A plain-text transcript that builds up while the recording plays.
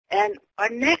And our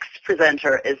next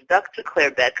presenter is Dr.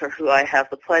 Claire Betker, who I have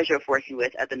the pleasure of working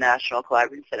with at the National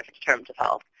Collaborative Center for Determinants of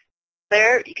Health.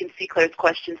 Claire, you can see Claire's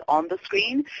questions on the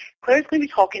screen. Claire's going to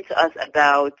be talking to us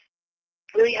about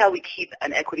really how we keep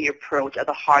an equity approach at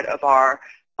the heart of our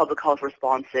public health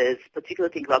responses,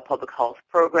 particularly think about public health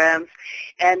programs.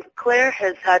 And Claire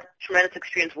has had tremendous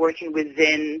experience working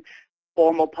within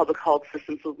formal public health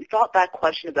systems, so we thought that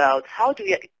question about how do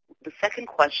we, the second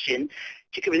question,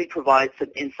 she could really provide some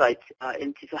insights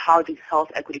into so how do health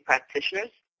equity practitioners,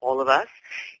 all of us,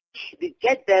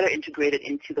 get better integrated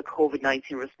into the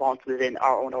COVID-19 response within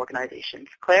our own organizations.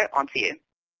 Claire, on to you.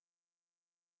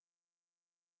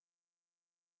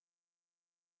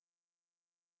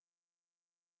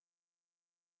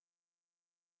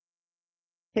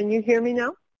 Can you hear me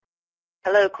now?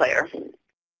 Hello, Claire.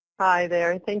 Hi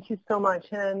there. Thank you so much.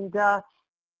 And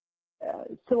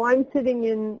so I'm sitting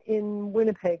in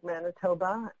Winnipeg,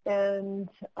 Manitoba, and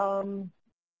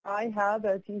I have,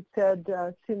 as you said,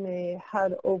 Sume,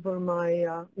 had over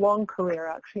my long career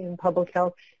actually in public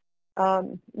health,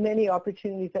 many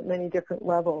opportunities at many different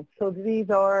levels. So these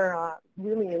are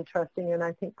really interesting and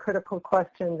I think critical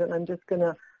questions, and I'm just going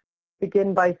to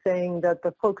begin by saying that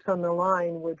the folks on the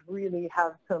line would really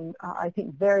have some, I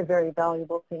think, very, very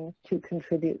valuable things to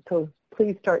contribute. So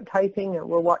please start typing, and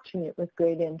we're watching it with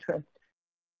great interest.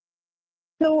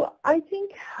 So I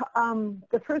think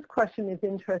the first question is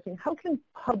interesting. How can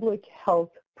public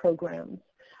health programs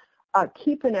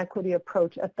keep an equity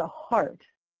approach at the heart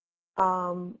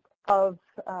of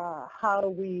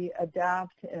how we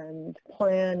adapt and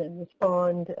plan and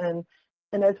respond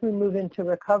and as we move into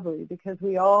recovery, because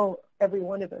we all, every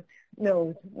one of us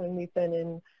knows when we've been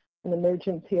in an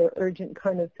emergency or urgent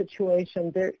kind of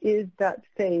situation, there is that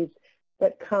phase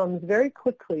that comes very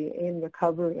quickly in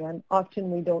recovery, and often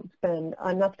we don't spend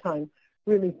enough time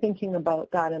really thinking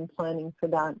about that and planning for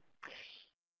that.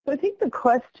 So I think the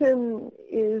question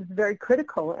is very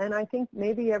critical, and I think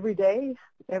maybe every day,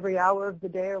 every hour of the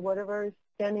day or whatever, is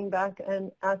standing back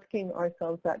and asking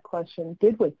ourselves that question,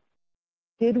 did we?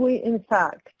 Did we, in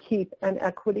fact, keep an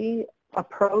equity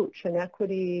approach, an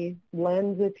equity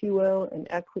lens, if you will, an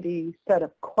equity set of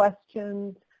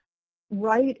questions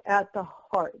right at the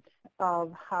heart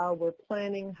of how we're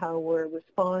planning, how we're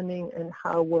responding, and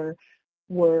how we're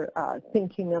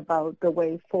thinking about the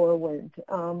way forward?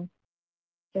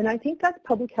 And I think that's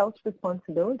public health's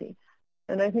responsibility.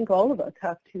 And I think all of us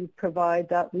have to provide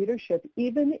that leadership,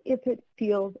 even if it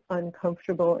feels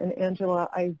uncomfortable. And Angela,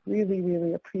 I really,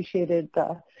 really appreciated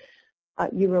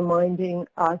you reminding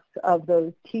us of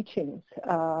those teachings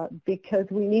because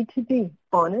we need to be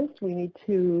honest. We need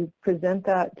to present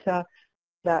that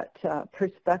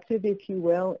perspective, if you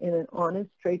will, in an honest,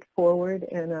 straightforward,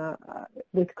 and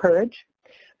with courage,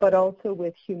 but also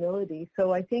with humility.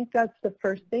 So I think that's the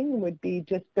first thing would be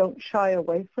just don't shy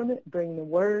away from it. Bring the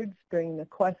words, bring the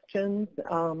questions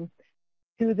to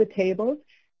the tables.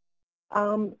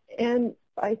 And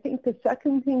I think the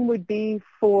second thing would be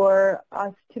for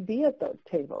us to be at those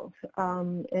tables.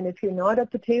 And if you're not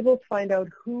at the tables, find out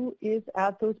who is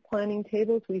at those planning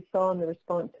tables. We saw in the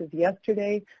responses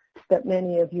yesterday that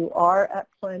many of you are at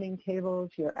planning tables,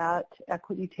 you're at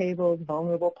equity tables,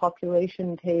 vulnerable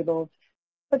population tables.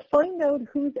 But find out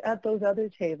who's at those other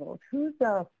tables. Who's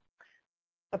a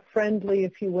friendly,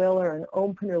 if you will, or an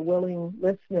open or willing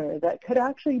listener that could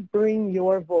actually bring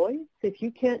your voice, if you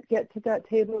can't get to that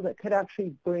table, that could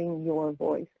actually bring your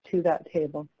voice to that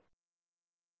table.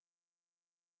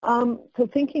 So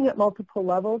thinking at multiple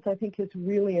levels, I think, is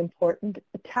really important.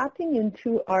 Tapping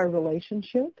into our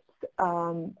relationships,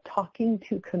 talking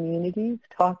to communities,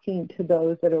 talking to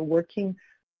those that are working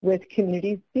with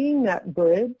communities, being that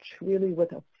bridge really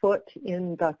with a foot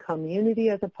in the community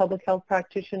as a public health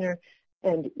practitioner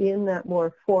and in that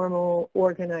more formal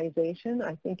organization,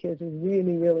 I think is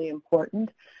really, really important.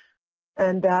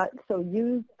 And that, so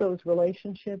use those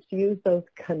relationships, use those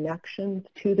connections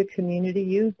to the community,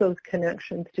 use those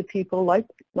connections to people like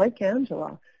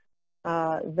Angela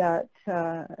that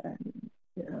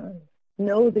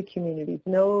know the communities,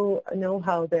 know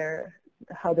how they're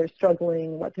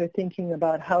struggling, what they're thinking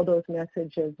about, how those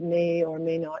messages may or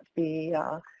may not be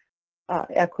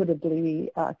equitably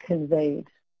conveyed.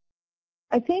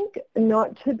 I think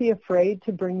not to be afraid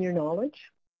to bring your knowledge.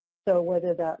 So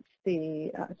whether that's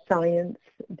the science,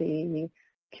 the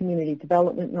community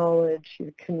development knowledge,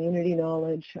 your community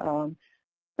knowledge,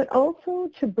 but also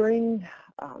to bring,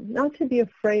 not to be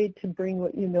afraid to bring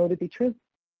what you know to be true.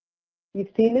 You've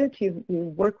seen it, you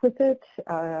work with it,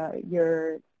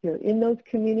 you're in those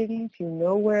communities, you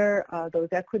know where those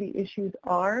equity issues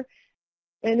are,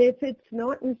 And if it's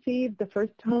not received the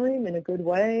first time in a good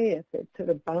way, if it sort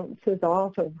of bounces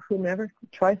off of whomever,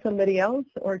 try somebody else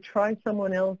or try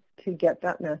someone else to get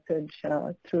that message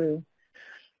through.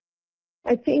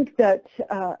 I think that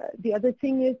the other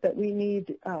thing is that we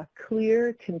need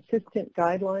clear, consistent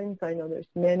guidelines. I know there's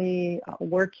many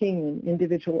working in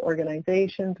individual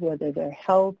organizations, whether they're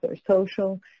health or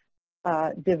social,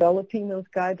 developing those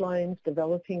guidelines,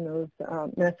 developing those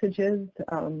messages,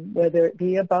 whether it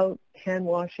be about hand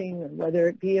washing or whether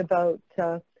it be about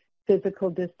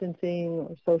physical distancing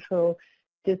or social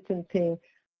distancing.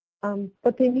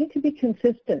 But they need to be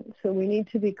consistent. So we need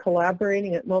to be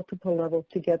collaborating at multiple levels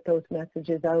to get those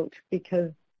messages out,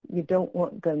 because you don't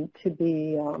want them to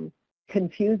be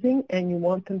confusing, and you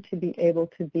want them to be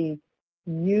able to be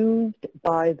used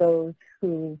by those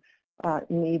who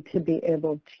need to be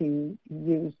able to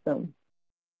use them.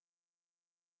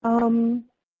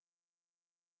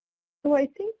 So I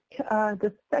think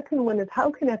the second one is,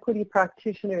 how can equity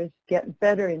practitioners get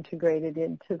better integrated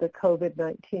into the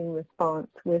COVID-19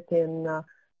 response within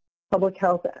public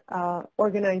health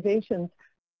organizations?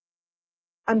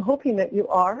 I'm hoping that you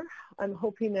are. I'm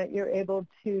hoping that you're able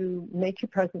to make your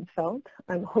presence felt.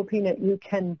 I'm hoping that you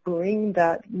can bring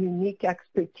that unique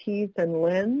expertise and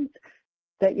lens,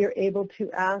 that you're able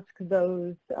to ask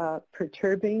those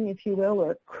perturbing, if you will,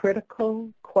 or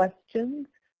critical questions.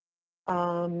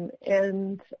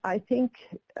 And I think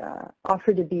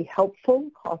offer to be helpful,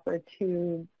 offer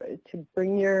to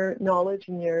bring your knowledge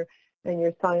and your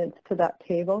science to that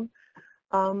table,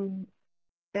 and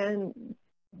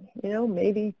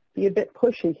maybe be a bit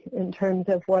pushy in terms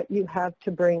of what you have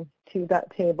to bring to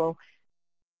that table.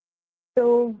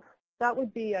 So that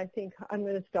would be, I think, I'm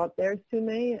going to stop there,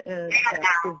 Sumay, and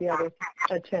give the others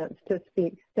a chance to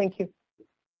speak. Thank you.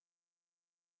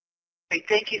 Great.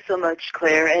 Thank you so much,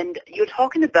 Claire. And you're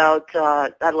talking about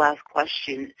that last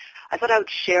question. I thought I would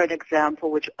share an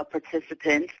example which a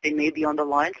participant, they may be on the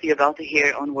line, so you're about to hear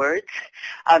it on words,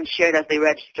 shared as they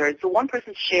registered. So one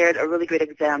person shared a really great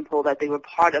example that they were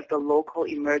part of the local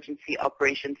emergency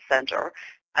operations center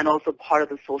and also part of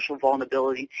the social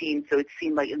vulnerability team. So it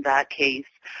seemed like in that case,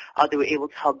 they were able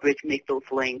to help bridge, make those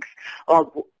links.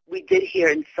 We did hear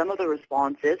in some of the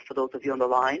responses, for those of you on the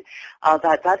line,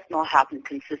 that that's not happening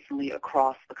consistently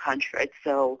across the country. Right?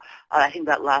 So I think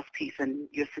that last piece and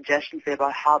your suggestions there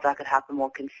about how that could happen more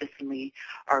consistently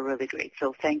are really great.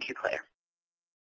 So thank you, Claire.